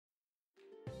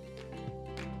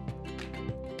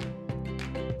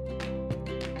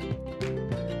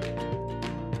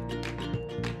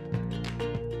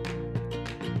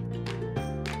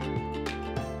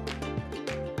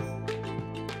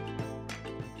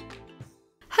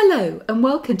Hello and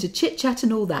welcome to Chit Chat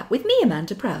and All That with me,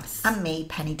 Amanda Prowse. And me,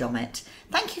 Penny Dommett.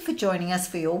 Thank you for joining us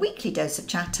for your weekly dose of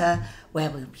chatter, where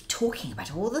we'll be talking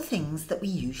about all the things that we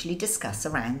usually discuss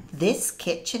around this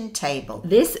kitchen table.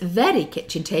 This very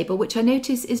kitchen table, which I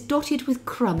notice is dotted with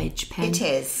crumbage, Pen. It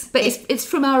is. But it's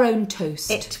from our own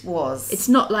toast. It was. It's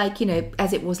not like,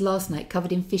 as it was last night,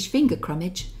 covered in fish finger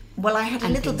crumbage. Well, I had a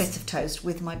little bit of toast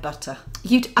with my butter.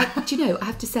 I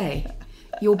have to say,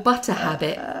 your butter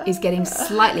habit is getting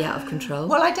slightly out of control.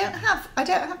 Well, I don't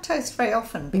have toast very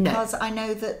often because I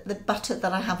know that the butter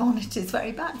that I have on it is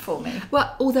very bad for me.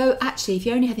 Well, although actually, if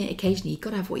you're only having it occasionally, you've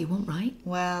got to have what you want, right?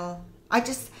 Well,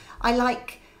 I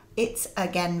like, it's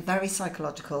again very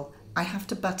psychological. I have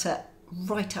to butter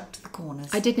right up to the corners.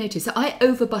 I did notice that I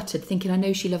over buttered, thinking I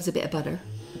know she loves a bit of butter.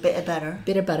 Bit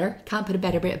of butter. Can't put a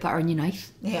better bit of butter on your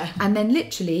knife. Yeah. And then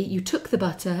literally you took the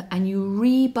butter and you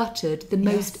re-buttered the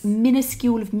most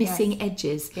minuscule of missing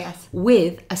edges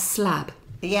with a slab.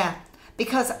 Yeah,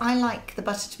 because I like the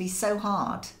butter to be so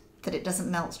hard that it doesn't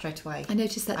melt straight away. I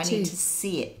noticed that too. I need to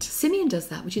see it. Simeon does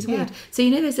that, which is weird. So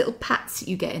those little pats that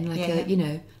you get in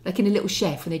like in a little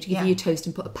chef when they give you your toast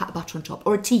and put a pat of butter on top,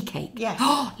 or a tea cake. Yes.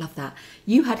 Oh, love that.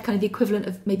 You had kind of the equivalent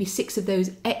of maybe 6 of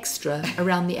those extra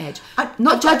around the edge.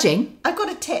 Not judging. I've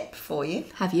got a tip for you.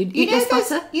 Have you? You know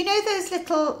butter? You know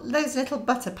those little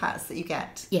butter pats that you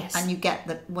get? Yes. And you get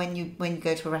that when you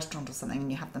go to a restaurant or something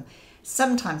and you have them.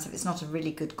 Sometimes if it's not a really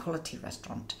good quality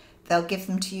restaurant, they'll give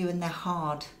them to you and they're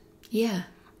hard. Yeah.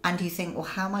 And you think, well,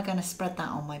 how am I going to spread that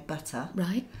on my butter?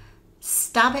 Right.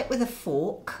 Stab it with a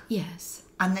fork. Yes.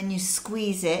 And then you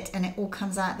squeeze it and it all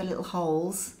comes out the little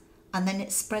holes and then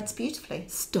it spreads beautifully.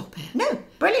 Stop it. No,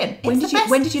 brilliant. When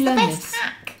did you learn this?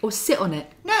 Hack. Or sit on it?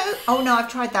 No. Oh, no,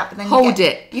 I've tried that. But then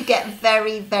you get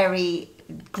very, very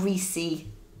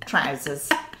greasy trousers.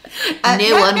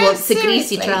 No one wants a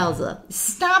greasy trouser.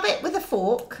 Stab it with a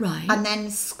fork. Right. And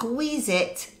then squeeze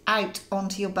it out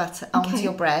onto your butter, onto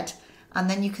your bread. And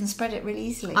then you can spread it really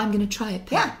easily. I'm going to try it,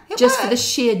 Pip. Yeah, it just works. for the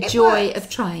sheer joy of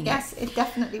trying it. Yes, it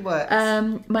definitely works.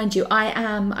 Mind you,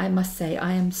 I must say,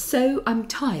 I'm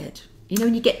tired. You know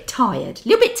when you get tired? A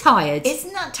little bit tired.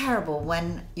 Isn't that terrible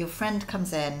when your friend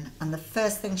comes in and the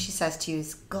first thing she says to you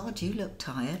is, God, you look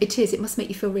tired? It is. It must make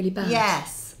you feel really bad.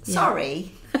 Yes. Yeah.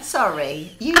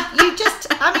 Sorry. You just,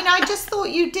 I just thought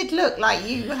you did look like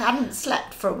you hadn't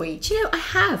slept for a week. Do you know, I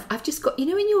have. I've just got,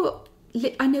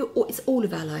 I know it's all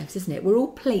of our lives, isn't it? We're all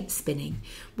plate spinning.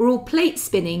 We're all plate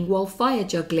spinning while fire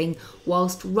juggling,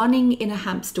 whilst running in a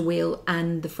hamster wheel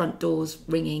and the front door's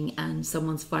ringing and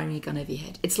someone's firing a gun over your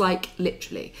head. It's like,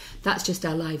 literally, that's just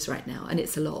our lives right now, and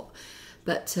it's a lot.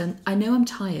 But I know I'm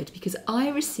tired because I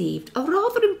received a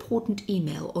rather important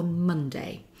email on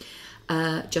Monday,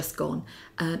 just gone,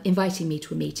 inviting me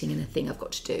to a meeting and a thing I've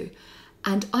got to do.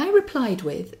 And I replied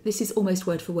with, this is almost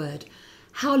word for word,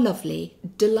 how lovely,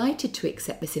 delighted to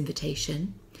accept this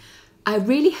invitation. I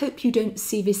really hope you don't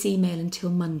see this email until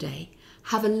Monday.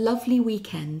 Have a lovely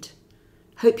weekend.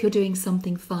 Hope you're doing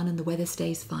something fun and the weather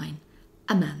stays fine.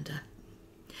 Amanda.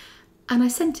 And I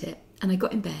sent it and I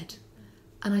got in bed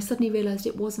and I suddenly realised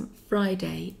it wasn't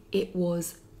Friday, it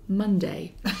was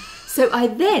Monday. So I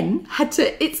then had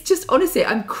to, it's just, honestly,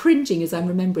 I'm cringing as I'm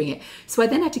remembering it. So I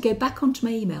then had to go back onto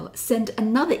my email, send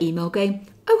another email going,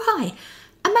 oh, hi,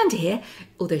 Amanda here,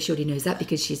 although she already knows that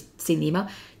because she's seen the email.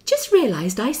 Just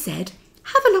realised I said,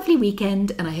 have a lovely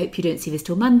weekend and I hope you don't see this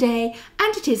till Monday.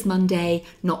 And it is Monday,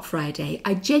 not Friday.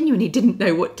 I genuinely didn't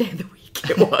know what day of the week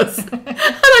it was. And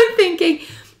I'm thinking,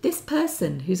 this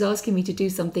person who's asking me to do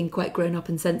something quite grown up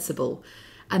and sensible,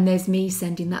 and there's me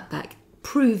sending that back,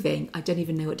 proving I don't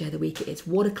even know what day of the week it is.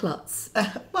 What a klutz.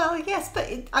 Well, yes, but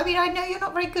I know you're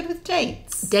not very good with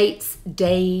dates. Dates,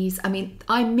 days.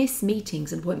 I miss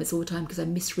meetings and appointments all the time because I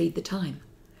misread the time.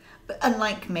 But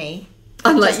unlike me.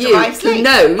 Unlike you, who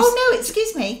knows? Oh, no,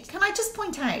 excuse me. Can I just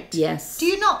point out? Yes.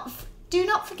 Do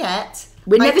not forget.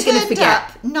 We're never going to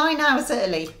forget. Up 9 hours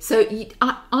early. So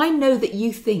I know that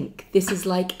you think this is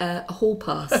like a hall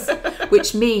pass,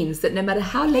 which means that no matter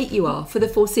how late you are for the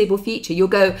foreseeable future, you'll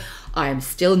go, I am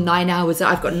still 9 hours.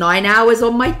 I've got 9 hours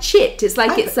on my chit. It's like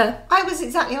I was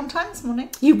exactly on time this morning.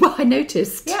 I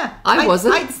noticed. Yeah. I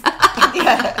wasn't.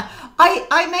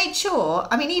 I made sure.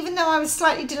 Even though I was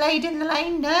slightly delayed in the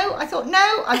lane, I thought,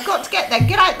 no, I've got to get there.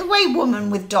 Get out the way, woman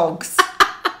with dogs.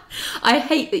 I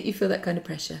hate that you feel that kind of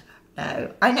pressure.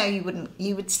 No, I know you wouldn't.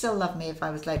 You would still love me if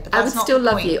I was late, but I that's would still not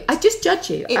the love point. you. I just judge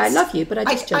you. I love you, but I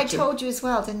just judge you. I told you as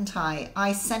well, didn't I?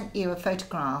 I sent you a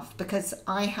photograph because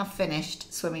I have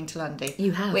finished Swimming to Lundy.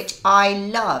 You have. Which I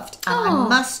loved. And I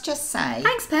must just say...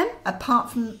 Thanks, Pam. Apart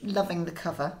from loving the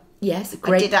cover... Yes,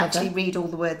 great I did cover. actually read all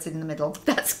the words in the middle.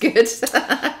 That's good.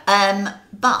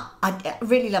 But I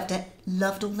really loved it.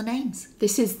 Loved all the names.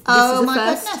 This is Oh a my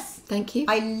first. goodness. Thank you.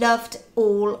 I loved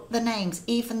all the names,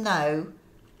 even though,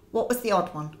 what was the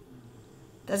odd one?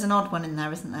 There's an odd one in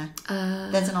there, isn't there?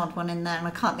 There's an odd one in there, and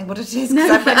I can't think what it is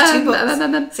because I've read 2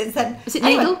 books since then. Is it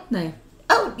Anyway. Needle? No.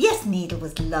 Oh, yes, Needle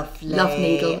was lovely. Love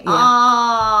Needle, yeah.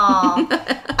 Ah.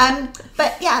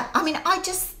 But yeah, I mean,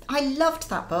 I loved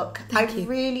that book. Thank I you.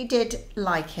 really did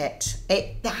like it.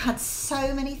 It had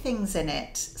so many things in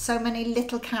it, so many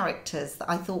little characters that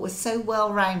I thought were so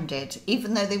well-rounded,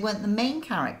 even though they weren't the main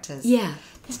characters. Yeah.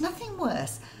 There's nothing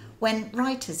worse when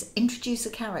writers introduce a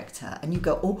character and you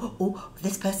go, oh,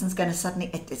 this person's going to suddenly,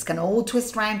 it's going to all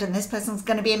twist round and this person's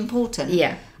going to be important.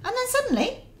 Yeah. And then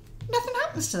suddenly, nothing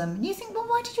happens to them. And you think, well,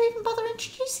 why did you even bother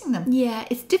introducing them? Yeah,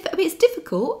 it's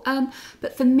difficult.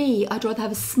 But for me, I'd rather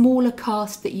have a smaller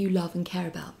cast that you love and care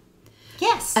about.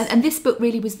 Yes. And this book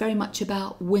really was very much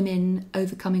about women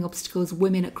overcoming obstacles,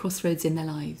 women at crossroads in their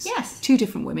lives. Yes. 2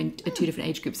 different women, 2 different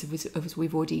age groups, as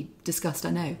we've already discussed,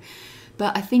 I know.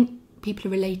 But I think people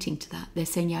are relating to that. They're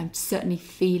saying, yeah, I'm certainly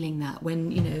feeling that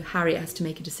when, Harriet has to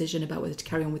make a decision about whether to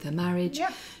carry on with her marriage.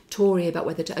 Yeah. Tori about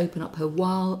whether to open up her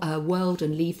world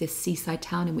and leave this seaside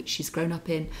town in which she's grown up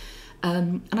in.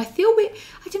 And I feel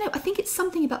I think it's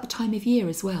something about the time of year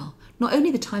as well. Not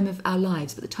only the time of our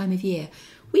lives, but the time of year.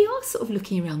 We are sort of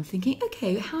looking around thinking,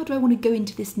 okay, how do I want to go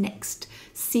into this next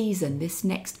season, this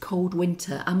next cold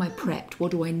winter? Am I prepped?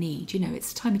 What do I need?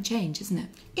 It's a time of change, isn't it?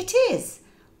 It is.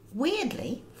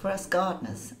 Weirdly, for us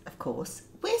gardeners, of course,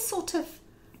 we're sort of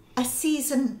a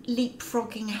season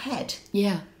leapfrogging ahead.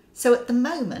 Yeah. So at the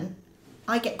moment,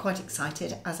 I get quite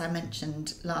excited, as I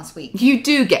mentioned last week. You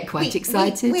do get quite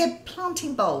excited. We're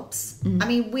planting bulbs. I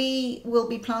mean, we will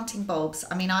be planting bulbs.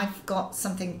 I mean, I've got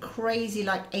something crazy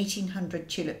like 1,800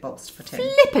 tulip bulbs to put in.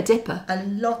 Flipper dipper. A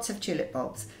lot of tulip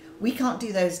bulbs. We can't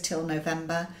do those till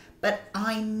November, but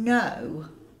I know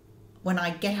when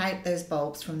I get out those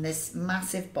bulbs from this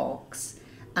massive box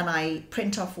and I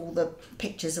print off all the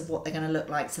pictures of what they're going to look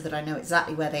like so that I know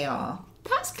exactly where they are.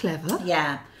 That's clever.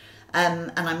 Yeah.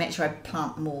 And I make sure I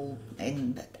plant them all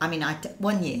in. I mean,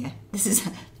 one year,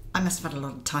 I must have had a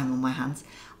lot of time on my hands.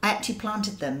 I actually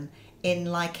planted them in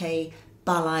like a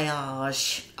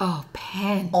balayage Oh,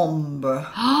 pen. ombre.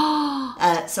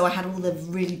 So I had all the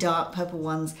really dark purple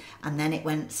ones, and then it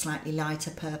went slightly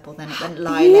lighter purple, then it went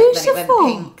lilac, then it went Beautiful.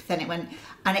 pink, then it went...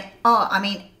 And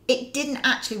it didn't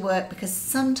actually work because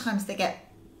sometimes they get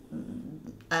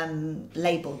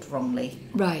labelled wrongly.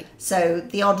 Right. So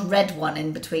the odd red one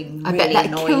in between I really bet that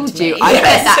annoyed killed me. you. I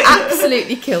bet that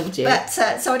absolutely killed you. But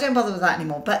so I don't bother with that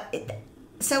anymore.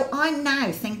 So I'm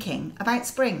now thinking about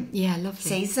spring. Yeah, lovely.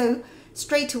 See, so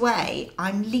straight away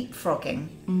I'm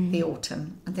leapfrogging the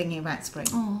autumn and thinking about spring.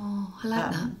 Oh, I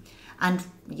like that. And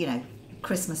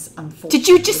Christmas, unfortunately.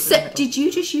 Did you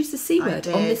just use the C I word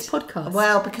did. on this podcast?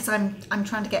 Well, because I'm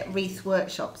trying to get wreath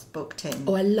workshops booked in.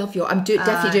 Oh, I love I'm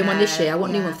definitely doing one this year. I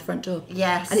want new yeah. one for the front door.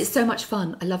 Yes. And it's so much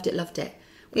fun. I loved it.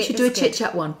 We It should do a is chit good.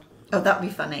 chat one. Oh, that'd be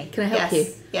funny. Can I help you?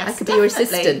 Yes, I could be your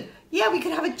definitely. assistant. Yeah, we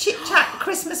could have a chit chat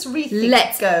Christmas wreath.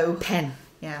 Let's go. Pen.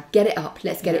 Yeah. Get it up.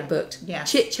 Let's get Yeah. it booked. Yeah.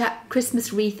 Chit chat,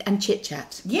 Christmas wreath, and chit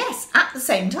chat. Yes, at the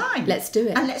same time. Let's do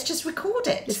it. And let's just record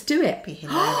it. Let's do it. Be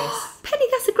hilarious. Penny,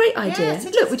 that's a great idea. Yes,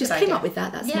 it Look, is we a just good came idea. up with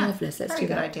that. That's Yeah, marvellous. Let's very do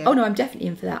good that. idea. Oh no, I'm definitely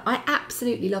in for that. I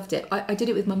absolutely loved it. I did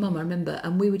it with my mum, I remember,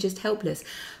 and we were just helpless.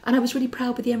 And I was really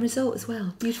proud with the end result as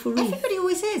well. Beautiful wreath. Everybody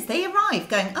always is. They arrive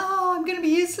going, oh, I'm going to be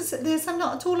useless at this. I'm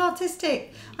not at all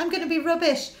artistic. I'm going to be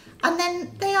rubbish. And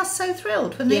then they are so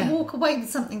thrilled when they Yeah. walk away with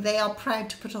something they are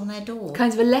proud to put on their door.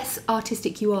 Kind of the less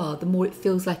artistic you are, the more it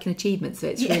feels like an achievement. So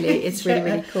it's Yeah, really,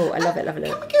 really cool. I love it, love it,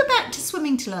 Can love we it. go back to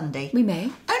swimming to Lundy? We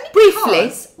may. Only Briefly.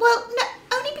 Because, well, no,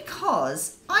 only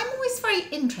because I'm always very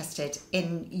interested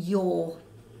in your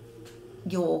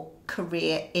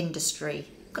career industry.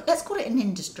 Let's call it an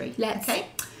industry. Let's. Okay?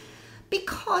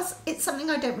 Because it's something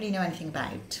I don't really know anything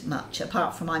about much,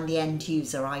 apart from I'm the end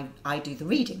user. I do the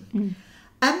reading.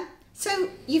 So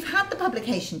you've had the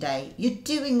publication day. You're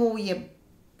doing all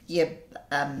your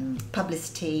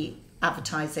publicity,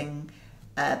 advertising,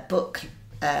 book,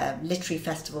 literary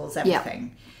festivals,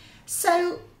 everything.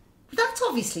 So that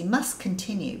obviously must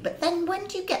continue. But then when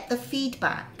do you get the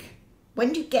feedback?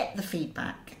 When do you get the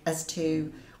feedback as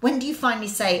to when do you finally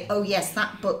say, oh yes,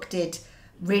 that book did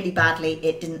really badly,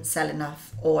 it didn't sell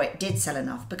enough, or it did sell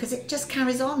enough? Because it just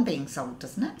carries on being sold,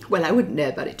 doesn't it? Well, I wouldn't know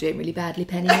about it doing really badly,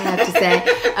 Penny, I have to say.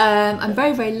 I'm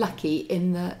very, very lucky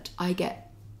in that I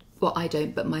get, well, I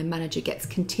don't, but my manager gets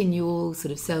continual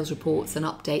sort of sales reports and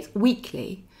updates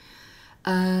weekly.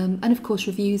 And of course,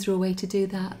 reviews are a way to do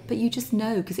that. But you just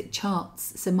know because it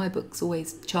charts. So my books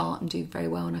always chart and do very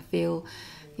well, and I feel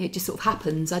it just sort of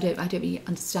happens. I don't really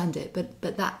understand it, but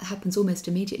that happens almost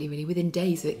immediately, really, within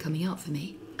days of it coming out for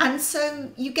me. And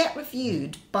so you get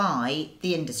reviewed by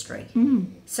the industry.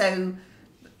 So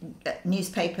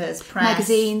newspapers, press,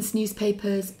 magazines,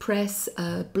 newspapers, press,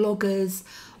 bloggers,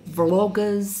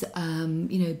 vloggers,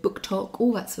 Book Talk,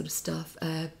 all that sort of stuff.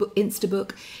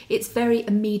 Instabook. It's very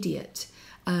immediate.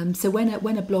 So when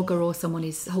a blogger or someone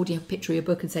is holding a picture of your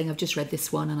book and saying, I've just read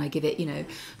this one and I give it,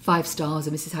 5 stars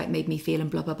and this is how it made me feel and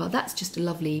blah, blah, blah, that's just a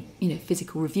lovely,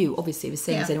 physical review, obviously, the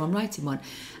same as anyone writing one.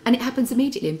 And it happens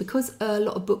immediately. And because a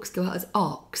lot of books go out as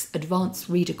ARCs, advanced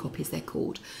reader copies they're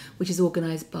called, which is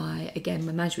organised by, again,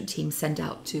 my management team send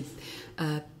out to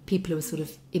people who are sort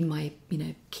of in my,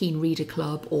 keen reader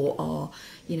club or are,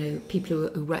 people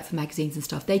who write for magazines and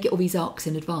stuff. They get all these ARCs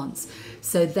in advance.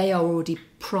 So they are already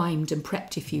primed and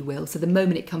prepped, if you will. So the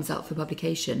moment it comes out for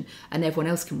publication and everyone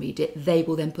else can read it, they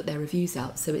will then put their reviews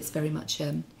out. So it's very much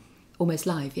almost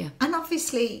live, yeah. And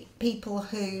obviously people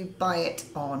who buy it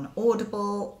on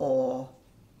Audible or...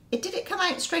 Did it come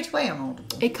out straight away on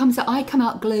Audible? I come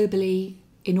out globally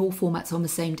in all formats on the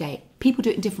same day. People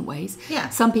do it in different ways. Yeah.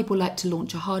 Some people like to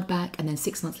launch a hardback and then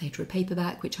 6 months later a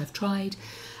paperback, which I've tried.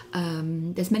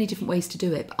 There's many different ways to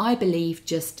do it. But I believe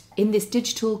just in this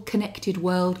digital connected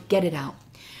world, get it out.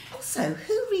 Also,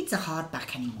 who reads a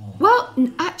hardback anymore? Well,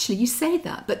 actually, you say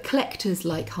that, but collectors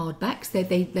like hardbacks.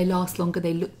 They last longer,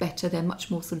 they look better, they're much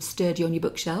more sort of sturdy on your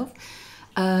bookshelf.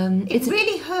 It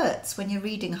really hurts when you're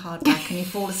reading a hardback and you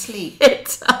fall asleep.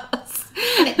 It does.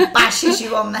 And it bashes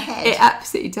you on the head. It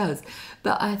absolutely does.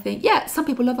 But I think, some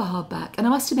people love a hardback. And I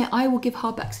must admit, I will give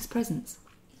hardbacks as presents.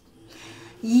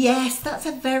 Yes, that's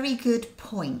a very good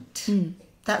point.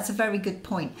 That's a very good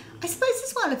point. I suppose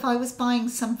as well, if I was buying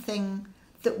something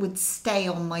that would stay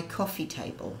on my coffee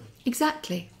table.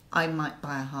 Exactly. I might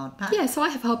buy a hardback. Yeah, so I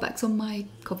have hardbacks on my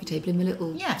coffee table in the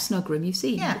little snug room you've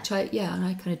seen, which and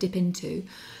I kind of dip into.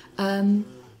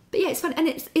 But yeah, it's fun. And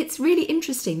it's really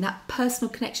interesting, that personal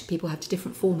connection people have to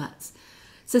different formats.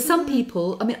 So some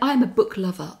people, I'm a book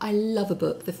lover. I love a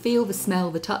book. The feel, the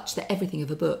smell, the touch, the everything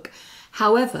of a book.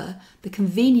 However, the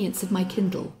convenience of my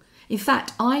Kindle. In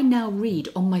fact, I now read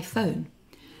on my phone.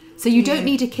 So you don't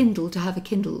need a Kindle to have a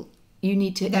Kindle. You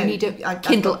need a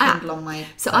Kindle app. Kindle on my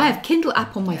so I have Kindle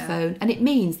app on my phone, and it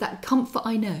means that comfort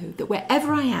I know that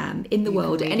wherever I am in the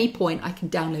world at any point, I can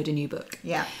download a new book.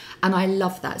 Yeah. And I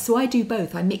love that. So I do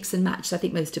both. I mix and match. I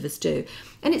think most of us do.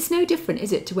 And it's no different,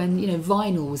 is it, to when,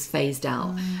 vinyl was phased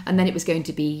out. And then it was going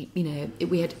to be,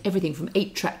 we had everything from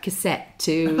 8-track cassette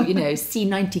to,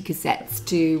 C90 cassettes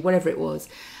to whatever it was.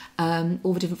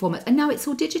 All the different formats. And now it's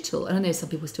all digital. And I know some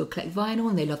people still collect vinyl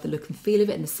and they love the look and feel of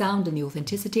it and the sound and the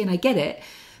authenticity. And I get it.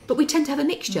 But we tend to have a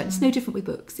mixture. It's no different with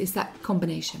books. It's that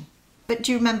combination. But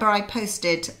do you remember I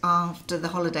posted after the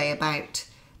holiday about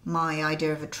my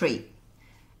idea of a treat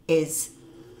is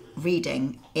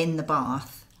reading in the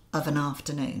bath of an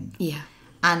afternoon. Yeah.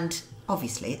 And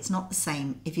obviously it's not the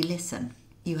same if you listen.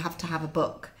 You have to have a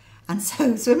book. And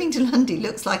so swimming to Lundy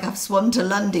looks like I've swum to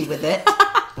Lundy with it.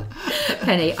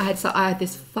 Penny, I had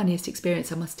this funniest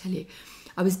experience, I must tell you.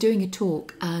 I was doing a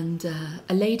talk and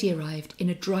a lady arrived in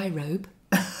a dry robe,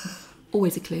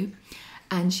 always a clue,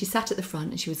 and she sat at the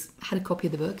front and she had a copy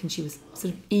of the book and she was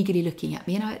sort of eagerly looking at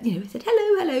me, and I said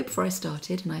hello before I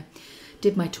started, and I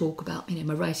did my talk about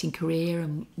my writing career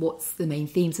and what's the main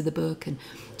themes of the book, and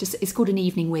just it's called An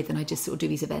Evening With, and I just sort of do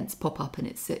these events pop up, and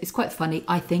it's quite funny.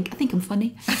 I think I'm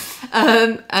funny,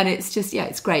 and it's just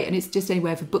it's great, and it's just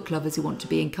anywhere for book lovers who want to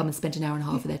be and come and spend an hour and a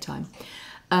half of their time.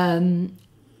 And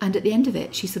at the end of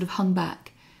it, she sort of hung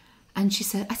back, and she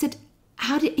said, I said,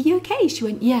 are you okay? She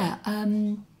went, yeah.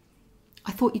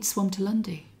 I thought you'd swum to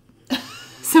Lundy.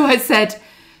 So I said,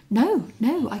 no,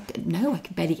 I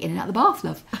can barely get in and out of the bath,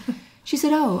 love. She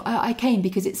said, I came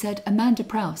because it said Amanda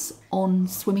Prowse on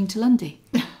swimming to Lundy.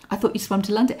 I thought you swam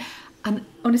to Lundy. And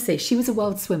honestly, she was a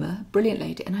wild swimmer, brilliant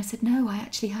lady. And I said, no, I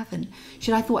actually haven't.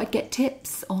 She said, I thought I'd get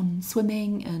tips on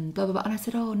swimming and blah, blah, blah. And I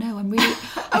said, oh, no, I'm really...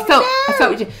 I felt,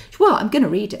 well, I'm going to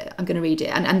read it.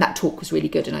 And that talk was really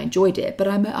good and I enjoyed it. But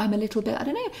I'm a little bit, I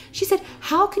don't know. She said,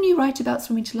 how can you write about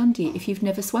swimming to Lundy if you've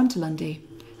never swum to Lundy?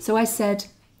 So I said,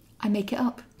 I make it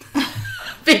up.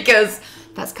 Because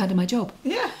that's kind of my job.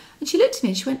 Yeah. And she looked at me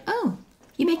and she went, oh,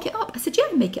 you make it up? I said, yeah,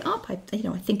 I make it up. I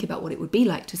think about what it would be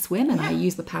like to swim, and I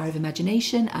use the power of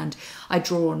imagination, and I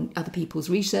draw on other people's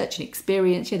research and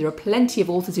experience. There are plenty of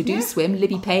authors who do swim,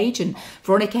 Libby Page and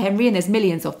Veronica Henry, and there's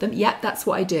millions of them. Yeah, that's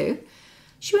what I do.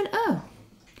 She went, oh.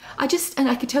 And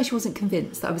I could tell she wasn't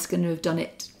convinced that I was going to have done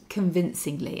it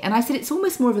convincingly. And I said, it's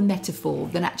almost more of a metaphor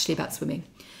than actually about swimming.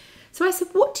 So I said,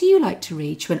 what do you like to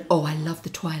read? She went, oh, I love the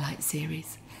Twilight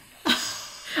series.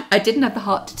 I didn't have the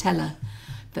heart to tell her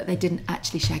that they didn't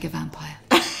actually shag a vampire.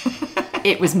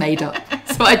 It was made up.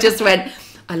 So I just went,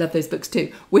 I love those books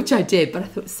too, which I did, but I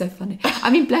thought it was so funny. I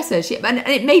mean, bless her. And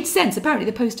it made sense. Apparently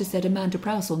the poster said Amanda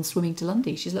Prowse on Swimming to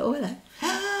Lundy. She's like, oh, hello.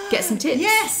 Get some tips.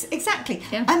 Yes, exactly.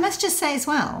 Yeah. I must just say as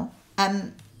well,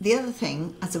 the other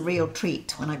thing, as a real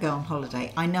treat when I go on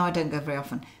holiday, I know I don't go very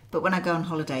often, but when I go on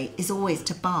holiday, is always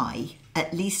to buy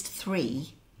at least 3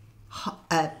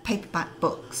 paperback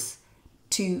books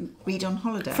to read on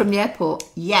holiday. From the airport?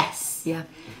 Yes. Yeah.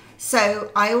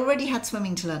 So I already had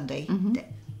Swimming to Lundy. Mm-hmm.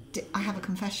 I have a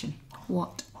confession.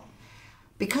 What?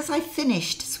 Because I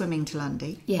finished Swimming to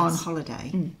Lundy on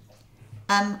holiday,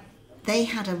 they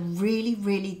had a really,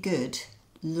 really good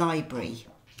library.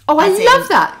 Oh, I love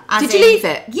that. Did you leave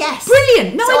it? Yes.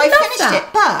 Brilliant. No, so I love finished that.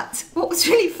 it. But what was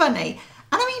really funny,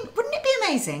 and I mean, wouldn't it be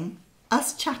amazing,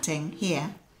 us chatting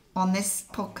here on this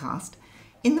podcast,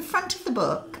 in the front of the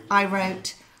book, I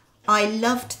wrote, I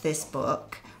loved this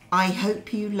book. I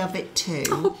hope you love it too.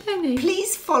 Oh, Penny.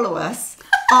 Please follow us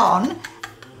on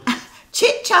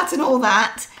Chit Chat and all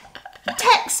that.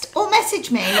 Text or message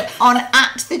me on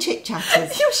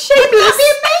 @the_chitchatters. You're shameless. That would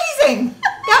be amazing.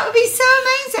 That would be so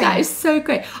amazing. That is so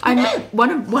great. I know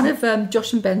one of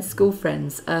Josh and Ben's school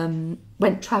friends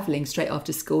went travelling straight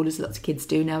after school, as lots of kids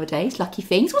do nowadays. Lucky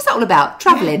things. What's that all about?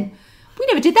 Travelling. Yeah. We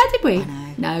never did that, did we? I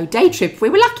know. No, day trip. We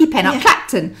were lucky, Pen, up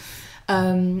Clacton.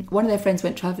 One of their friends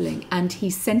went travelling and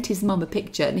he sent his mum a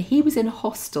picture, and he was in a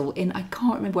hostel in, I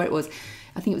can't remember where it was.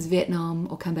 I think it was Vietnam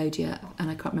or Cambodia,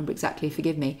 and I can't remember exactly,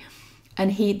 forgive me.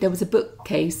 And there was a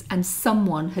bookcase and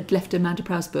someone had left Amanda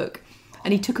Prowse book,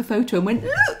 and he took a photo and went,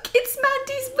 look, it's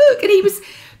Mandy's book. And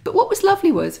but what was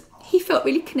lovely was he felt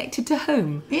really connected to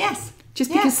home. Yes.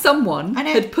 Just because someone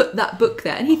had put that book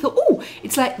there, and he thought, oh,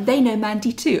 it's like they know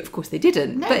Mandy too. Of course they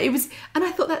didn't, but it was, and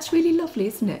I thought that's really lovely,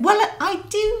 isn't it? Well, I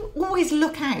do always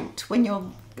look out when you're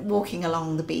walking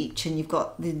along the beach and you've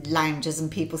got the loungers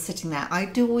and people sitting there. I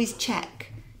do always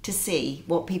check to see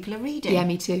what people are reading. Yeah,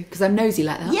 me too, because I'm nosy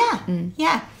like that. Yeah,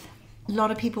 yeah. A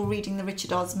lot of people reading the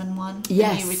Richard Osman one, the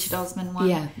new Richard Osman one.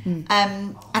 Yeah.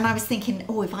 And I was thinking,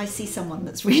 oh, if I see someone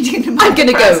that's reading them, I'm going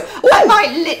to go. I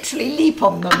might literally leap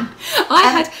on them.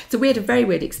 So we had a very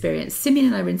weird experience. Simeon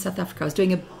and I were in South Africa. I was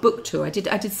doing a book tour. I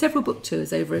did several book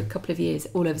tours over a couple of years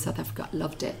all over South Africa. I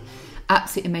loved it.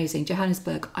 Absolutely amazing.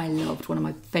 Johannesburg, I loved. One of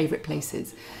my favourite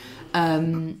places.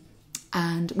 And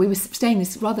we were staying in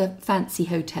this rather fancy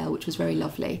hotel, which was very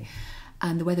lovely.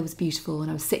 And the weather was beautiful,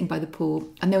 and I was sitting by the pool,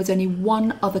 and there was only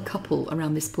one other couple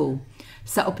around this pool,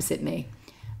 sat opposite me,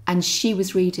 and she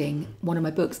was reading one of my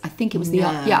books. I think it was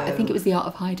I think it was The Art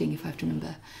of Hiding, if I have to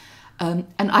remember. And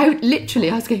I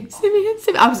was going, Simeon.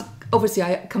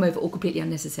 I come over all completely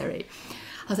unnecessary.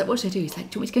 I was like, what should I do? He's like,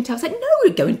 do you want me to go and tell? I was like,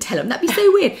 no, go and tell him. That'd be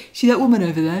so weird. See that woman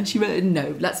over there? She went,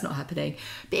 no, that's not happening.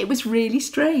 But it was really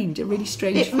strange, a really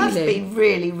strange feeling. It must be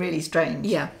really, really strange.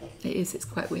 Yeah, it is. It's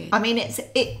quite weird. I mean,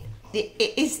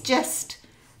 it is just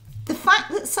the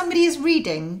fact that somebody is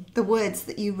reading the words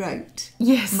that you wrote.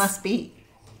 Yes, must be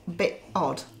a bit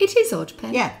odd. It is odd,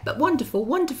 Pen. Yeah, but wonderful,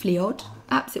 wonderfully odd.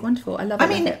 Absolutely wonderful. I love it. I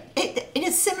mean, in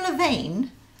a similar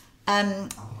vein,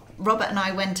 Robert and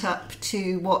I went up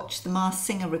to watch the Masked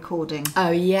Singer recording.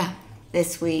 Oh yeah,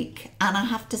 this week, and I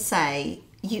have to say,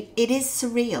 it is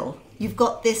surreal. You've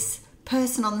got this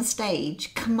person on the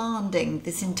stage commanding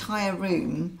this entire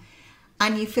room,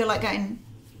 and you feel like going,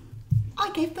 I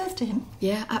gave birth to him.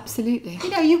 Yeah, absolutely. You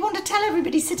know, you want to tell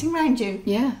everybody sitting around you,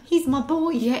 yeah, he's my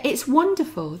boy. Yeah, it's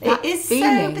wonderful. It is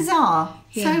so bizarre,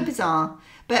 so bizarre.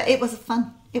 But it was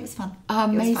fun. It was fun.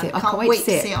 Amazing. I can't wait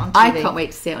to see it on TV. I can't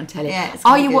wait to see it on telly. Yeah,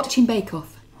 are you watching Bake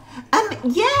Off?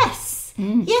 Yes.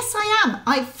 Yes, I am.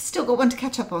 I've still got one to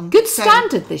catch up on. Good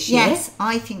standard this year. Yes,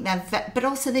 I think but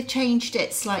also they've changed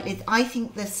it slightly. I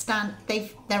think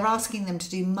they're asking them to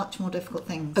do much more difficult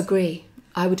things. Agree.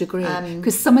 I would agree,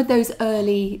 because some of those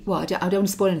early, I don't want to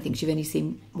spoil anything because you've only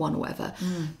seen one or whatever,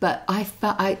 but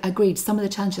I agreed, some of the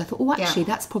challenges, I thought, actually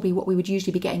that's probably what we would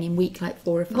usually be getting in week like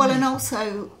 4 or 5. Well, and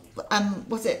also,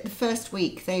 was it the first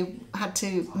week they had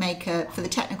to make for the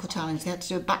technical challenge, they had to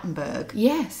do a Battenberg.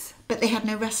 Yes. But they had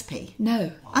no recipe.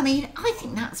 No. I mean, I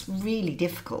think that's really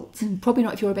difficult. Probably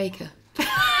not if you're a baker. Yeah,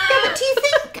 but do you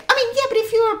think, but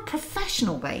if you're you're a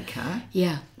professional baker,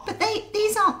 Yeah. but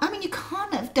these aren't. I mean, you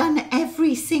can't have done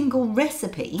every single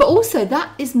recipe. But also, that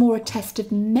is more a test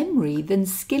of memory than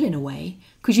skill in a way,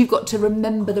 because you've got to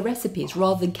remember the recipes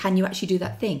rather than can you actually do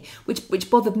that thing, which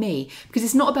bothered me, because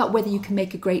it's not about whether you can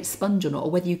make a great sponge or not,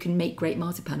 or whether you can make great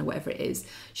marzipan or whatever it is,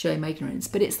 showing my ignorance.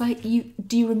 But it's like,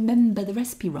 do you remember the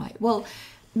recipe right? Well,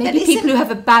 maybe people who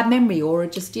have a bad memory or are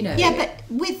just, you know. Yeah, but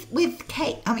with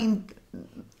cake, I mean,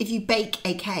 if you bake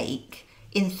a cake,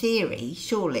 in theory,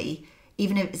 surely,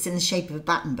 even if it's in the shape of a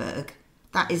Battenberg,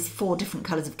 that is 4 different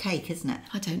colours of cake, isn't it?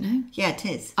 I don't know. Yeah, it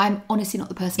is. I'm honestly not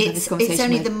the person to have this conversation It's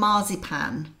only with. the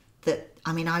marzipan that,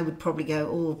 I mean, I would probably go,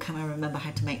 oh, can I remember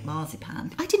how to make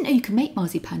marzipan? I didn't know you could make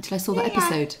marzipan until I saw that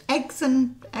episode. Eggs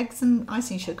and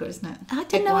icing sugar, isn't it? I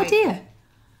had no idea.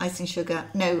 Icing sugar.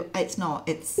 No, it's not.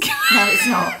 No, it's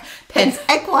not. Pen. It's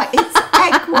egg white. It's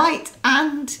egg white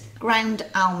and ground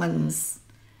almonds.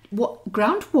 What?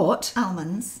 Ground what?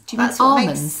 Almonds. Do you mean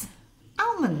almonds?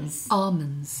 Almonds.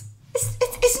 Almonds.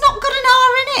 It's not got an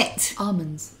R in it.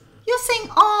 Almonds. You're saying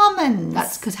almonds.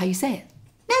 That's because how you say it.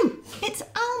 No, it's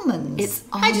almonds. It's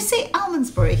How do you say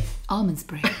Almondsbury?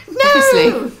 Almondsbury. No.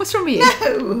 Obviously. What's wrong with you?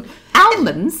 No.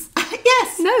 Almonds?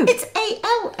 Yes. No. It's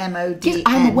ALMODNS. Yes,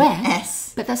 I'm aware.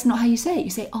 But that's not how you say it. You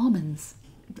say almonds.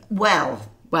 Well,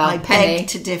 I Penny, beg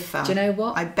to differ. do you know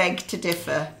what? I beg to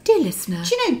differ. Dear listener.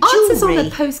 Do you know answers on jewellery?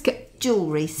 the postcard.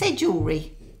 Jewellery. Say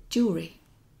jewellery. Jewellery.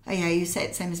 Oh yeah, you say it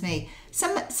the same as me.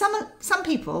 Some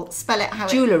people spell it how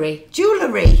Jewellery.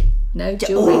 Jewellery. No,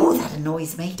 jewellery. Oh, that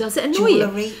annoys me. Does it annoy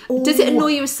Jewellery. you? Oh. Does it annoy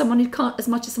you as someone who can't, as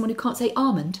much as someone who can't say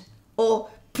almond? Or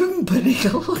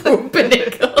pumpernickel.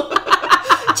 Pumpernickel.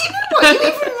 Do you know what? You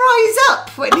even rise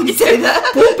up when you say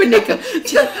that. Pumpernickel.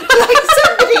 Like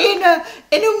somebody in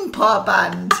an umpire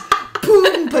band.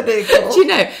 Pumpernickel. Do you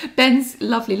know Ben's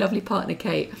lovely partner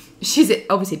Kate? She's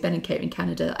obviously Ben and Kate are in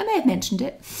Canada. I may have mentioned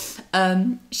it.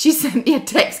 She sent me a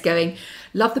text going,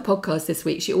 "Love the podcast this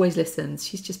week." She always listens.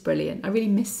 She's just brilliant. I'm really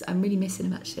missing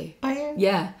him actually. Are you?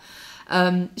 Yeah.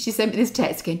 She sent me this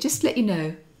text again. Just to let you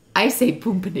know, I say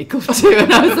pumpernickel too,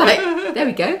 and I was like, there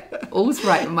we go. All's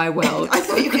right in my world. I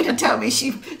thought you were going to tell me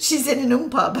she's in an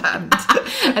umpire band.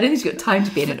 I don't think she's got time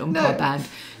to be in an umpire No. band.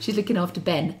 She's looking after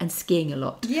Ben and skiing a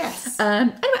lot. Yes.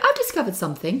 Anyway, I've discovered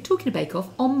something, talking of Bake Off,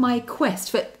 on my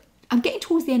quest for... I'm getting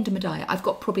towards the end of my diet. I've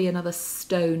got probably another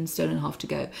stone and a half to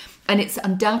go. And it's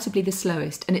undoubtedly the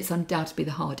slowest and it's undoubtedly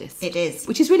the hardest. It is.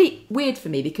 Which is really weird for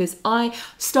me because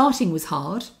starting was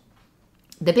hard.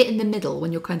 The bit in the middle,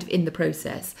 when you're kind of in the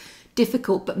process,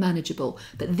 difficult but manageable.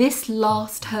 But this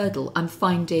last hurdle, I'm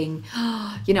finding,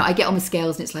 I get on the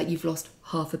scales and it's like, you've lost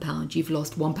half a pound, you've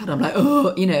lost 1 pound. I'm like,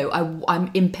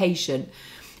 I'm impatient.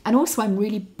 And also I'm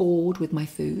really bored with my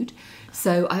food.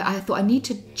 So I thought I need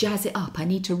to jazz it up. I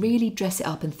need to really dress it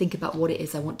up and think about what it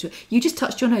is I want to... You just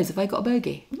touched your nose. Have I got a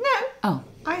bogey? No. Oh.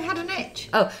 I had an itch.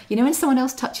 Oh, when someone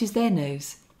else touches their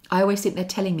nose, I always think they're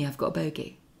telling me I've got a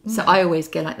bogey. So I always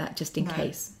go like that just in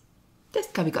case.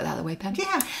 Just glad we got that out of the way, Pam.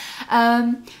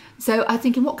 Yeah. So I'm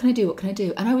thinking, what can I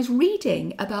do? And I was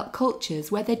reading about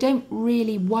cultures where they don't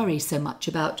really worry so much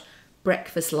about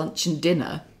breakfast, lunch and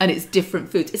dinner, and it's different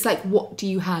foods. It's like, what do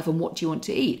you have and what do you want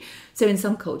to eat? So in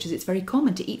some cultures, it's very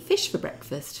common to eat fish for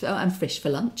breakfast and fish for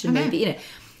lunch and maybe, And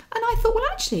I thought, well,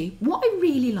 actually, what I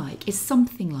really like is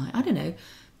something like, I don't know,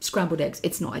 scrambled eggs.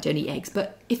 It's not, I don't eat eggs,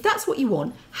 but if that's what you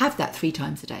want, have that 3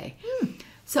 times a day.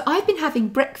 So I've been having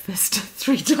breakfast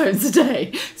 3 times a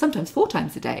day, sometimes 4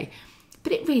 times a day,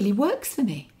 but it really works for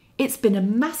me. It's been a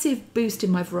massive boost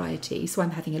in my variety. So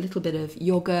I'm having a little bit of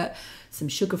yogurt, some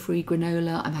sugar-free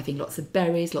granola. I'm having lots of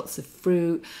berries, lots of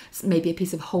fruit, maybe a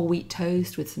piece of whole wheat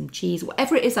toast with some cheese,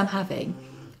 whatever it is I'm having.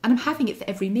 And I'm having it for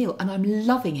every meal and I'm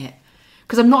loving it.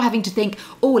 Because I'm not having to think,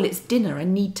 oh, well, it's dinner. I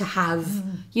need to have,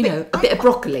 a bit of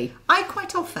broccoli. I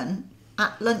quite often,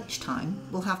 at lunchtime,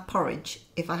 will have porridge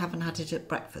if I haven't had it at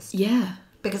breakfast. Yeah.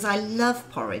 Because I love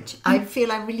porridge. I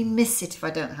feel I really miss it if I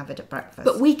don't have it at breakfast.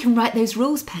 But we can write those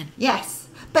rules, Pen. Yes.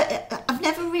 But I've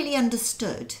never really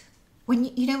understood when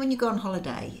you go on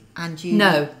holiday and you...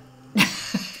 No.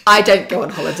 I don't go on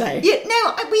holiday.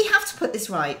 We have to put this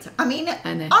right. I mean,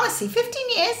 know. Honestly,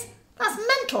 15 years, that's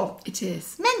mental. It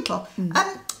is. Mental.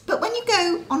 But when you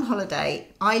go on holiday,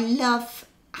 I love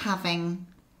having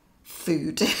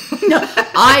food. No,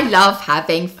 I love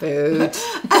having food.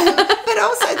 But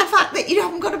also the fact that you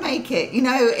haven't got to make it,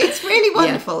 it's really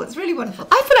wonderful. Yeah. It's really wonderful.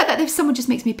 I feel like that if someone just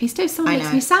makes me a piece of toast, someone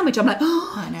makes me a sandwich, I'm like,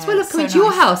 I know. So look, coming to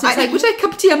your house. It's like, would you like a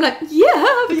cup of tea? I'm like, yeah,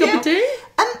 have a cup of tea.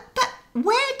 But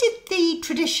where did the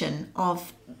tradition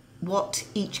of what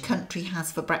each country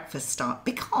has for breakfast start?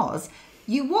 Because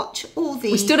you watch all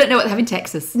the... We still don't know what they have in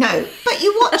Texas. No, but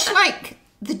you watch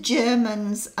the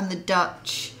Germans and the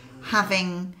Dutch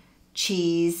having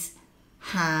cheese,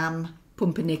 ham,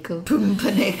 Pumpernickel.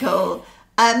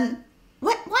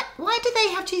 Why do they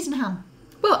have cheese and ham?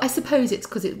 Well, I suppose it's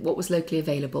because it's what was locally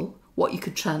available, what you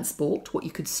could transport, what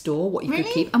you could store, what you could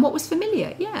keep, and what was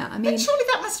familiar. Yeah, I mean... But surely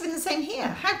that must have been the same here.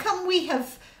 How come we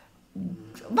have...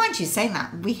 Mind you saying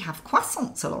that, we have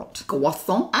croissants a lot.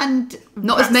 Croissant? And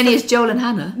not as many as Joel and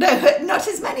Hannah. No, not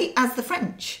as many as the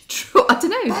French. True, I don't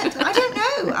know. But I don't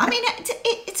know. I mean,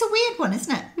 it's a weird one,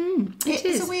 isn't it? It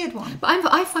is a weird one.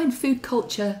 But I find food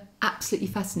culture absolutely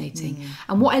fascinating.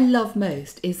 And what I love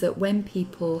most is that when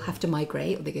people have to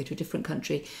migrate or they go to a different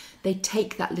country, they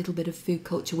take that little bit of food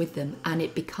culture with them and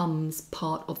it becomes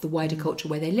part of the wider culture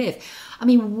where they live. I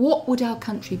mean, what would our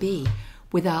country be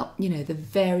without, the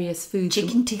various foods?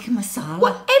 Chicken tikka masala.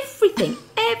 Well, everything,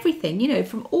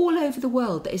 from all over the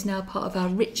world that is now part of our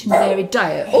rich and varied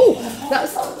diet. I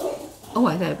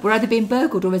know. We're either being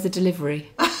burgled or there's a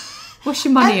delivery. What's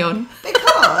your money on?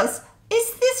 Because,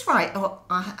 is this right? Or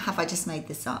have I just made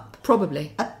this up?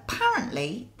 Probably.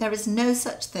 Apparently, there is no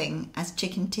such thing as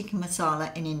chicken tikka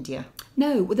masala in India.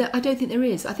 No, I don't think there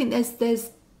is. I think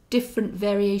there's different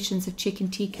variations of chicken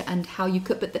tikka and how you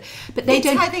cook, but they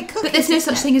don't. How they cook. But there's no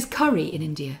such thing as curry in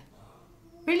India.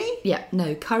 Really? Yeah,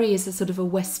 no. Curry is a sort of a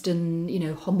Western,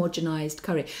 homogenised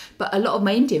curry. But a lot of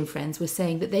my Indian friends were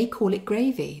saying that they call it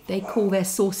gravy. They call their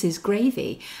sauces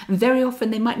gravy. And very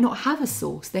often they might not have a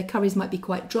sauce. Their curries might be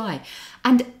quite dry.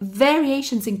 And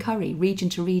variations in curry, region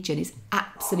to region, is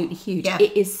absolutely huge. Yeah,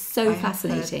 it is so I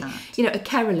fascinating. Have heard that. A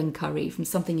Kerala curry from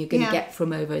something you're going to get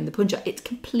from over in the Punjab, it's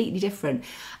completely different.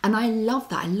 And I love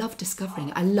that. I love discovering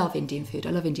it. I love Indian food.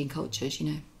 I love Indian cultures,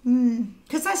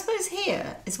 Because I suppose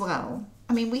here as well,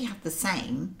 I mean, we have the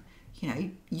same,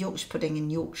 Yorkshire pudding in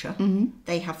Yorkshire.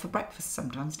 They have for breakfast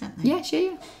sometimes, don't they? Yeah,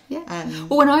 sure, yeah.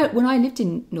 Well, when I lived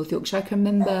in North Yorkshire, I can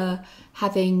remember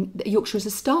having Yorkshire as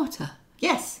a starter.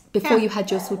 Yes. Before you had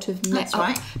your sort of That's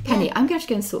right. Penny, I'm going to have to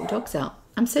go and sort the dogs out.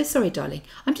 I'm so sorry, darling.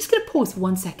 I'm just going to pause for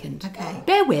 1 second. Okay.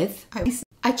 Bear with. Oh.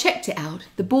 I checked it out.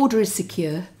 The border is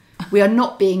secure. We are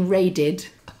not being raided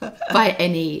by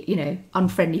any,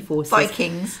 unfriendly forces.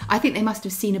 Vikings. I think they must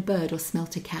have seen a bird or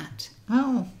smelt a cat.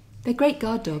 Oh. They're great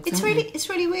guard dogs, It's aren't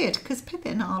really weird because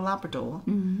Pippin, our Labrador,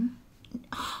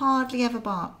 hardly ever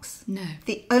barks. No.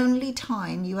 The only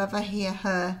time you ever hear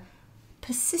her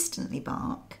persistently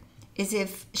bark is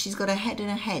if she's got her head in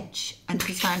a hedge and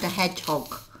she's found a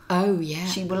hedgehog. Oh, yeah.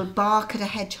 She will bark at a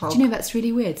hedgehog. Do you know, that's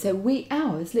really weird. So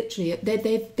ours, literally,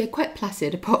 they're quite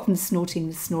placid, apart from the snorting,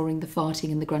 the snoring, the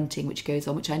farting and the grunting, which goes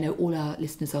on, which I know all our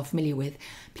listeners are familiar with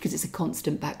because it's a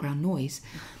constant background noise.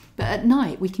 But at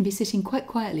night, we can be sitting quite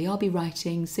quietly. I'll be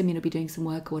writing, Simeon will be doing some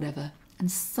work or whatever, and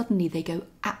suddenly they go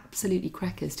absolutely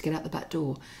crackers to get out the back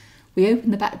door. We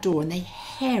open the back door and they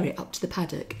hare it up to the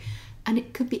paddock. And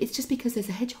it's just because there's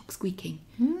a hedgehog squeaking.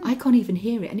 I can't even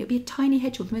hear it. And it'll be a tiny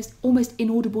hedgehog, the most almost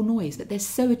inaudible noise, but they're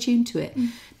so attuned to it.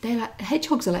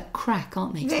 Hedgehogs are like crack,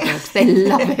 aren't they, to dogs? They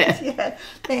love it. Yeah,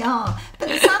 they are. But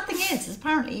the sad thing is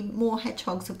apparently more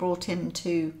hedgehogs are brought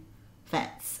into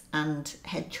vets and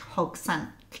hedgehog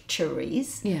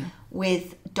sanctuaries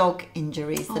with dog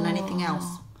injuries than anything else.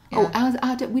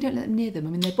 Yeah. We don't let them near them. I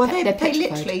mean, they're they petrified.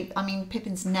 literally, I mean,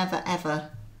 Pippin's never, ever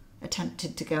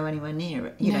attempted to go anywhere near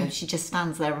it. You know, she just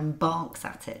stands there and barks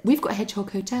at it. We've got a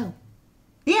hedgehog hotel.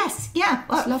 Yes, yeah.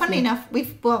 Well, lovely. Funnily enough,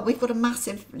 we've got a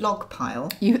massive log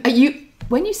pile.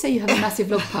 When you say you have a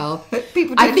massive log pile,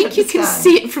 People I don't think you can understand.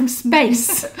 see it from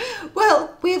space.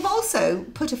 Well, we've also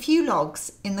put a few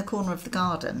logs in the corner of the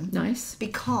garden. Nice.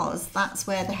 Because that's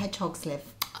where the hedgehogs live.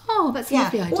 Oh, that's a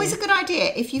lovely idea. Always a good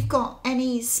idea if you've got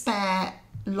any spare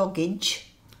loggage.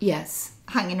 Yes.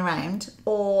 Hanging around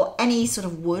or any sort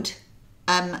of wood,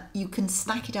 you can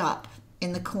stack it up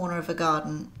in the corner of a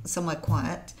garden somewhere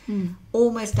quiet.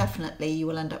 Almost definitely you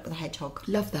will end up with a hedgehog.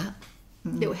 Love that.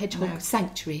 Little hedgehog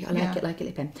sanctuary. I like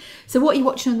it, Lipin. So what are you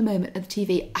watching on the moment at the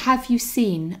TV? Have you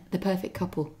seen The Perfect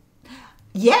Couple?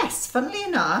 Yes, funnily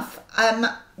enough,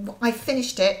 I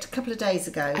finished it a couple of days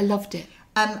ago. I loved it.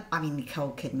 I mean,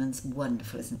 Nicole Kidman's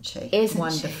wonderful, isn't she? Isn't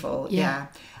wonderful, she? Yeah.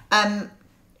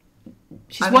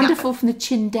 She's wonderful from the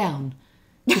chin down.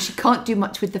 Because she can't do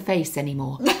much with the face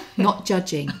anymore. Not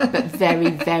judging, but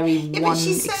very, very but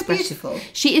she's so expression. beautiful.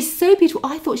 She is so beautiful.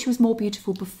 I thought she was more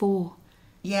beautiful before.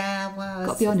 Yeah, well,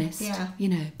 got to be honest. Yeah,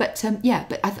 But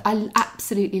I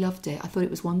absolutely loved it. I thought it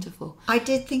was wonderful. I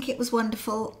did think it was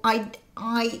wonderful.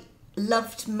 I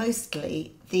loved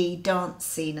mostly the dance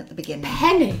scene at the beginning.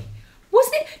 Penny,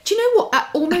 Wasn't it? Do you know what? I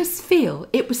almost feel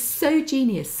it was so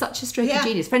genius, such a stroke of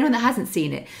genius. For anyone that hasn't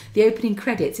seen it, the opening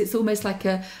credits, it's almost like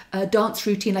a dance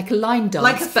routine, like a line dance.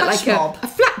 Like a flash mob.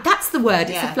 That's the word,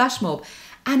 it's a flash mob.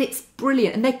 And it's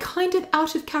brilliant. And they're kind of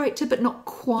out of character, but not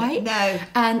quite. No.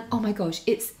 And oh my gosh,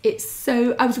 it's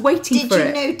so... I was waiting for it.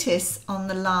 Did you notice on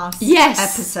the last Yes.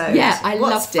 episode? Yeah, I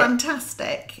loved What's it.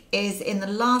 fantastic is in the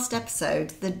last episode,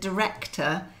 the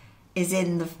director is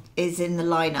in the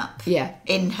lineup. Yeah.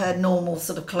 In her normal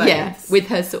sort of clothes. Yeah, with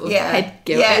her sort of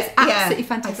headgear. Yeah. It's absolutely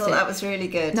fantastic. I thought that was really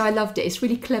good. No, I loved it. It's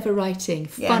really clever writing,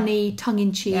 funny,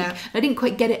 tongue-in-cheek. Yeah. I didn't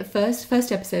quite get it at first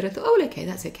episode. I thought, oh, okay,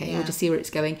 that's okay. We'll just see where it's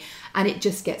going. And it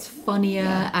just gets funnier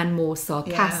and more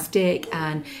sarcastic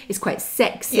and it's quite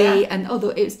sexy. And although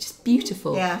it was just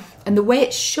beautiful. Yeah. And the way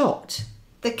it's shot.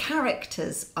 The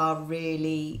characters are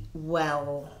really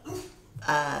well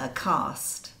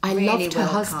cast. I really loved her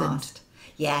husband. Cast.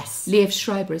 Yes. Liev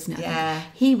Schreiber, isn't it? Yeah.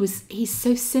 He's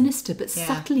so sinister, but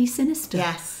subtly sinister.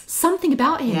 Yes. Something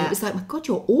about him, it was like, my God,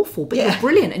 you're awful, but you're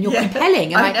brilliant and you're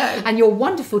compelling and you're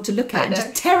wonderful to look at and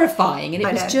just terrifying. And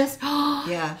it was just,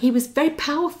 he was very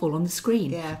powerful on the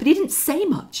screen, but he didn't say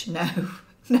much. No.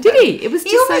 Did he? It was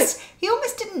just he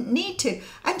almost didn't need to.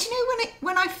 And you know,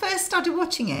 when I first started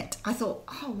watching it, I thought,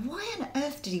 oh, why on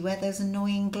earth did he wear those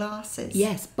annoying glasses?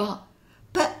 Yes, but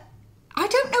I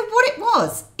don't know what it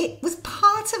was. It was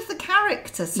part of the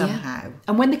character somehow. Yeah.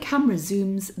 And when the camera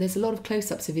zooms, there's a lot of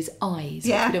close-ups of his eyes,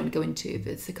 which we don't want to go into.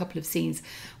 There's a couple of scenes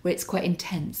where it's quite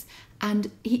intense.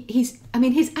 And his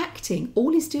acting,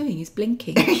 all he's doing is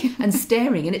blinking and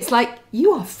staring. And it's like,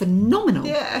 you are phenomenal.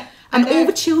 Yeah. And all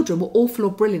the children were awful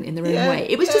or brilliant in their own way.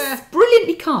 It was just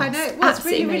brilliantly cast. I know, it was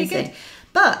really, really good.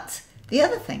 But the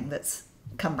other thing that's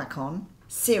come back on,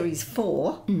 Series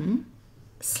 4,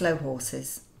 Slow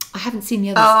Horses. I haven't seen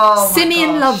the others. Oh,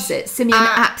 Simeon loves it. Simeon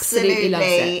absolutely loves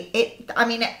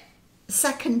it.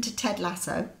 Second to Ted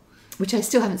Lasso. Which I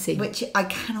still haven't seen. Which I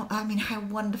cannot... I mean, how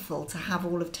wonderful to have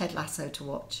all of Ted Lasso to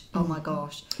watch. Oh, my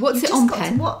gosh. What's it on, Pen? You've just got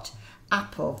to watch.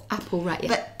 Apple. Apple, right, yeah.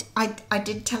 But I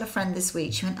did tell a friend this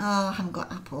week. She went, oh, I haven't got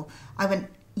Apple. I went,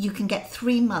 you can get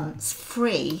 3 months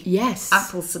free. Yes.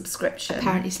 Apple subscription.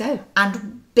 Apparently so.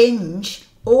 And binge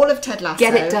all of Ted Lasso.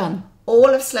 Get it done.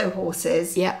 All of Slow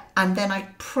Horses. Yeah. And then I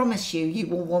promise you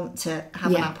will want to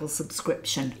have an Apple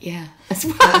subscription. Yeah.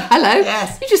 Hello.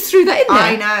 Yes. You just threw that in there.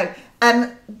 I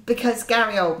know. Because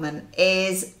Gary Oldman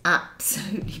is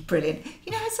absolutely brilliant.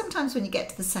 You know how sometimes when you get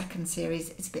to the second series,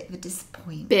 it's a bit of a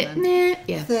disappointment.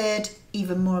 Yeah. Third,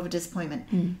 even more of a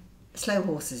disappointment. Slow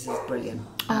Horses is brilliant.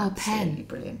 Oh, absolutely Pen.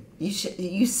 Brilliant. You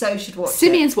should watch it.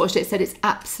 Simeon's watched it, said it's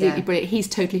absolutely brilliant. He's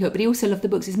totally hooked, but he also loved the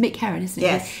books. It's Mick Herron, isn't it?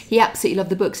 Yes. He absolutely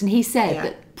loved the books, and he said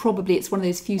that probably it's one of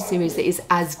those few series that is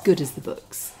as good as the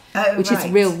books, which is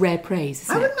real rare praise,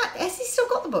 isn't it? Has he still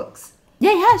got the books?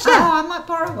 Yeah, he has, yeah. Oh, I might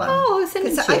borrow one. Oh, send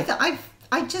it to you.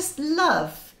 I just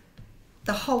love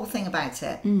the whole thing about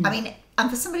it. I mean, and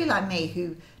for somebody like me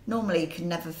who normally can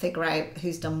never figure out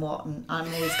who's done what, and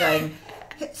I'm always going,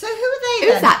 so who are they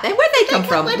then? Who's that then? Where'd they come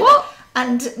from? What?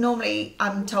 And normally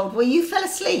I'm told, well, you fell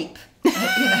asleep.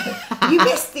 You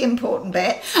missed the important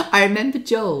bit. I remember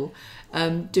Joel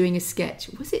doing a sketch.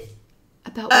 Was it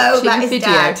about watching a video?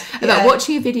 Dad. About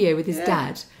watching a video with his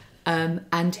dad.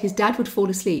 And his dad would fall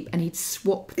asleep and he'd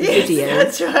swap the video.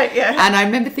 That's right, yeah. And I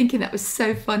remember thinking that was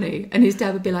so funny. And his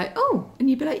dad would be like, oh, and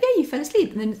you'd be like, yeah, you fell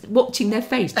asleep. And then watching their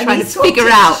face, trying to figure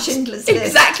out Schindler's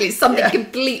exactly something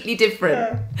completely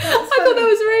different. I thought that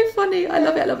was very funny. I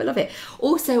love it, I love it, I love it.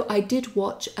 Also, I did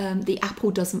watch The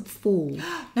Apple Doesn't Fall.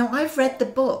 Now, I've read the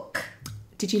book.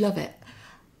 Did you love it?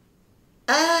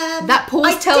 That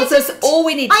pause tells us all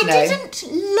we need to know. I didn't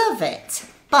love it,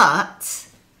 but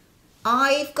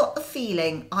I've got the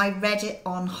feeling I read it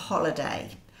on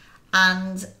holiday,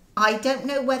 and I don't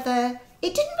know whether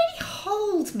it didn't really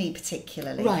hold me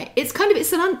particularly. Right, it's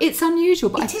unusual,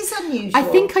 but it is unusual. I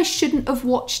think I shouldn't have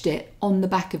watched it on the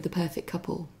back of The Perfect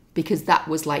Couple, because that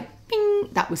was like, bing,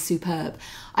 that was superb.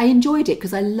 I enjoyed it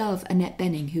because I love Annette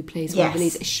Bening, who plays one of the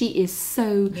leads. She is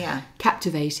so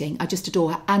captivating. I just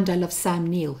adore her, and I love Sam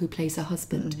Neill, who plays her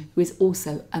husband, who is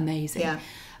also amazing. Yeah.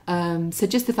 So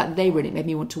just the fact that they were in it made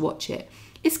me want to watch it.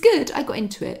 It's good. I got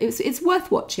into it. It's worth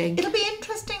watching. It'll be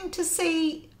interesting to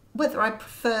see whether I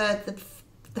prefer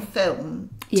the film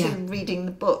to reading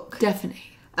the book. Definitely.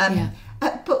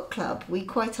 At book club, we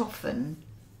quite often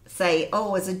say,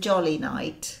 "Oh, as a jolly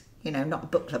night, not a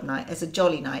book club night, as a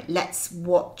jolly night, let's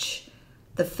watch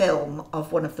the film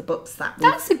of one of the books that we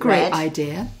That's a great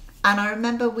idea." And I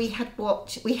remember we had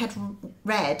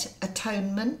read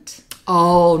Atonement.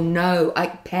 Oh no,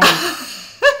 Pen.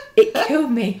 It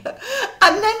killed me.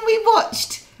 And then we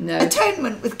watched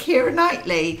Atonement with Keira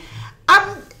Knightley.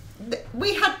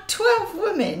 We had 12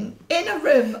 women in a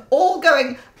room all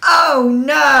going, oh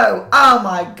no, oh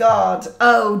my God,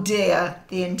 oh dear,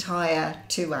 the entire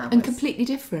 2 hours. And completely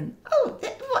different. Oh,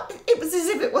 it was as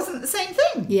if it wasn't the same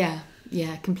thing.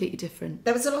 Yeah, completely different.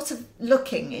 There was a lot of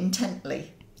looking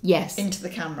intently. Yes. Into the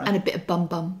camera. And a bit of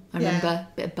bum. I remember, a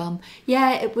bit of bum.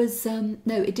 Yeah, it was, no,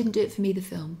 it didn't do it for me, the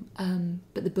film.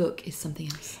 But the book is something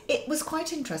else. It was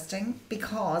quite interesting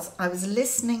because I was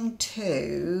listening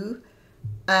to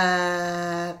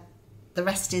The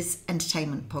Rest is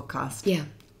Entertainment podcast. Yeah.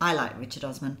 I like Richard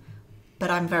Osman,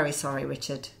 but I'm very sorry,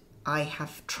 Richard. I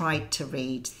have tried to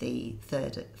read the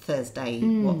Thursday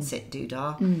What's It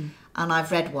Doodah, and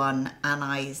I've read one, and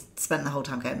I spent the whole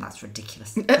time going, that's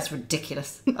ridiculous. That's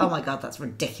ridiculous. Oh my God, that's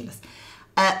ridiculous.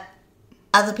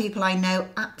 Other people I know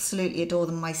absolutely adore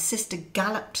them. My sister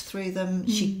galloped through them.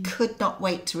 She could not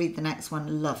wait to read the next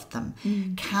one. Loved them.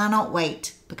 Cannot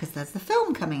wait because there's the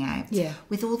film coming out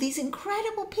with all these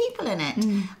incredible people in it,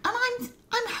 and I'm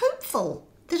hopeful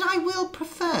that I will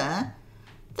prefer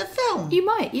the film. You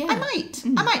might, yeah. I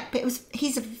might. But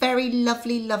he's a very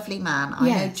lovely, lovely man. I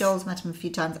know Joel's met him a few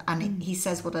times, and he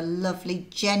says what a lovely,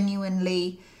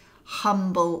 genuinely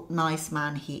humble, nice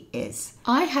man he is.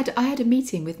 I had a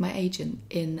meeting with my agent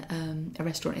in a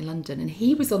restaurant in London, and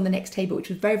he was on the next table, which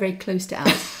was very, very close to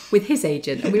ours, with his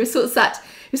agent, and we were sort of sat.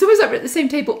 It was almost like we're at the same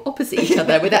table opposite each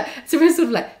other. With that, so we were sort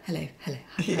of like hello, hi.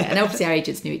 And obviously our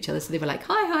agents knew each other, so they were like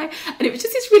hi, and it was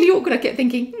just this really awkward. I kept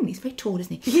thinking, he's very tall,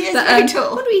 isn't he? He is very tall. I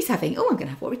wonder what he's having. Oh, I'm going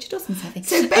to have what Richard Dawson's having.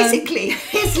 So basically,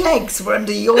 his legs were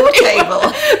under your table.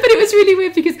 But it was really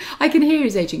weird because I can hear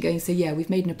his agent going, so yeah, we've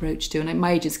made an approach to, and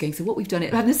my agent's going, so what we've done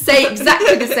it, having the same,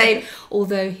 exactly the same.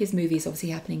 Although his movie is obviously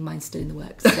happening, mine's still in the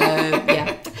works. So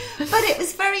yeah. But it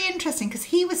was very interesting because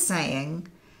he was saying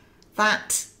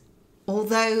that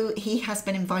although he has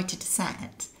been invited to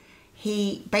set,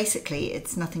 he basically,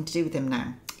 it's nothing to do with him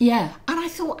now. Yeah. And I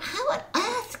thought, how on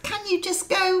earth can you just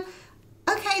go,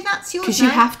 okay, that's yours now? Because you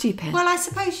have to, Pen. Well, I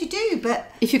suppose you do, but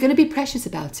if you're going to be precious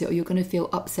about it, or you're going to feel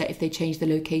upset if they change the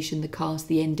location, the cast,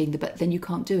 the ending, but then you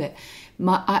can't do it.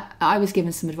 I was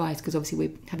given some advice because obviously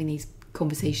we're having these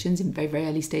conversations in very, very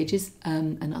early stages,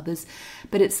 and others.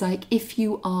 But it's like, if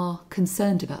you are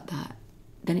concerned about that,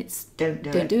 then it's don't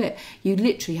do it. You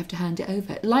literally have to hand it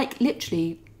over. Like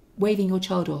literally waving your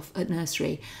child off at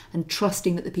nursery and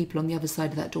trusting that the people on the other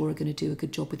side of that door are going to do a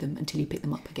good job with them until you pick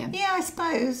them up again. Yeah, I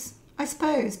suppose.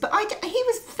 But he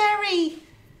was very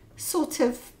sort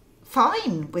of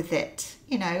fine with it,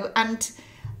 you know. And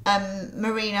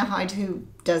Marina Hyde, who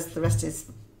does The Rest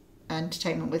is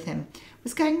Entertainment with him,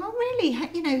 was going, well, really,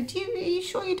 you know, are you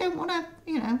sure you don't want to,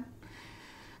 you know,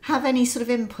 have any sort of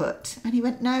input? And he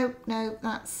went, no,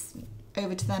 that's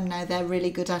over to them now. They're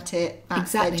really good at it.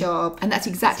 That's their job. And that's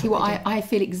exactly what I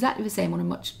feel exactly the same on a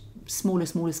much smaller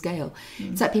scale.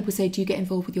 It's like people say, do you get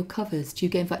involved with your covers? Do you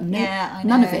get involved? No,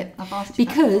 none of it. I've asked you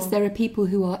because there are people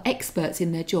who are experts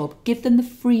in their job. Give them the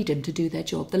freedom to do their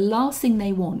job. The last thing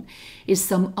they want is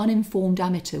some uninformed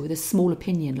amateur with a small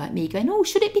opinion like me going, oh,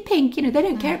 should it be pink? You know, they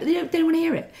don't care. They don't want to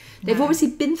hear it. They've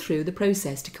obviously been through the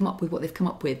process to come up with what they've come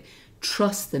up with.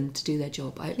 Trust them to do their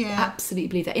job. I absolutely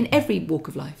believe that in every walk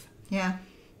of life. Yeah.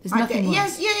 There's nothing worse.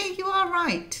 Yes, yeah, you are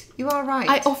right.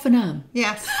 I often am.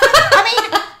 Yes.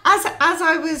 I mean, as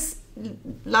I was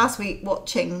last week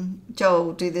watching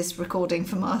Joel do this recording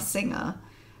from our singer,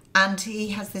 and he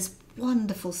has this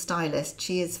wonderful stylist.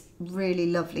 She is a really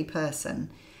lovely person.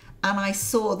 And I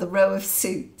saw the row of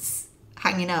suits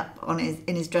hanging up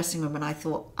in his dressing room, and I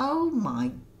thought, oh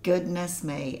my goodness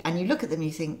me. And you look at them and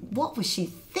you think, what was she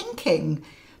thinking?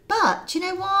 But do you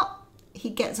know what? He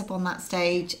gets up on that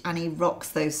stage and he rocks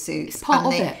those suits. It's part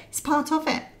of it. It's part of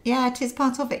it. Yeah, it is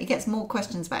part of it. He gets more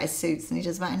questions about his suits than he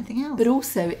does about anything else. But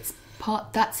also,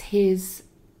 that's his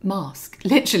mask.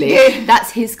 Literally,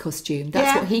 that's his costume.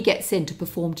 That's what he gets in to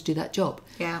perform to do that job.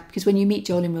 Yeah. Because when you meet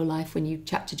Joel in real life, when you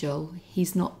chat to Joel,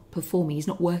 he's not performing, he's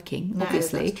not working,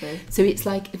 obviously. That's true. So it's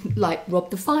like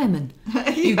Rob the fireman.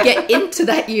 You get into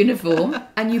that uniform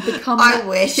and you become I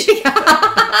wish.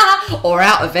 or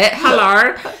out of it.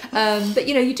 Hello. But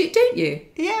you know, you do, don't you?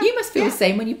 Yeah. You must feel the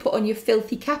same when you put on your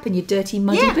filthy cap and your dirty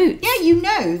muddy boots. Yeah, you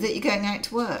know that you're going out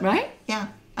to work. Right? Yeah.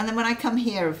 And then when I come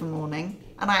here of a morning,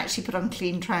 and I actually put on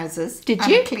clean trousers. Did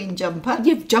and you? A clean jumper.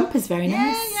 Your jumper's very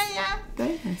nice. Yeah.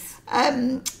 Very nice.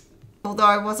 Although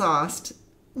I was asked,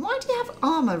 why do you have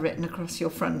armour written across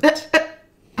your front?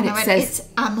 And it says, it's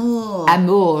amour.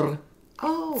 Amour.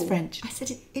 Oh. It's French. I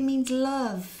said, it means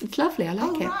love. It's lovely, I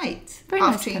like it. Oh, right. Very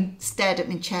After nice. he stared at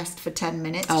my chest for 10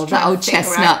 minutes. Oh, to that try old and figure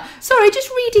chestnut. out- Sorry, just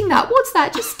reading that. What's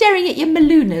that? Just staring at your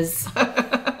meloonas.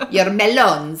 Your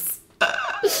melons.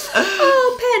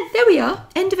 Oh, Pen, there we are.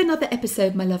 End of another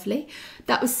episode, my lovely.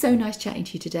 That was so nice chatting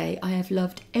to you today. I have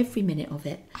loved every minute of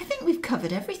it. I think we've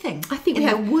covered everything. I think in we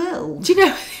the have. world. Do you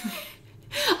know?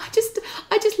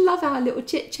 I just love our little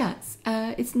chit chats.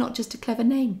 It's not just a clever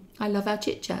name. I love our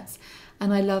chit chats.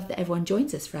 And I love that everyone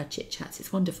joins us for our chit chats.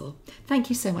 It's wonderful. Thank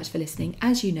you so much for listening.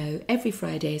 As you know, every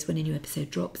Friday is when a new episode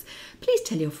drops. Please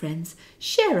tell your friends,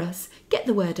 share us, get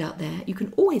the word out there. You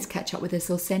can always catch up with us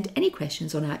or send any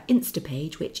questions on our Insta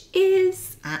page, which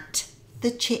is at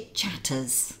the Chit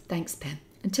Chatters. Thanks, Pam.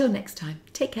 Until next time,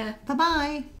 take care.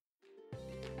 Bye-bye.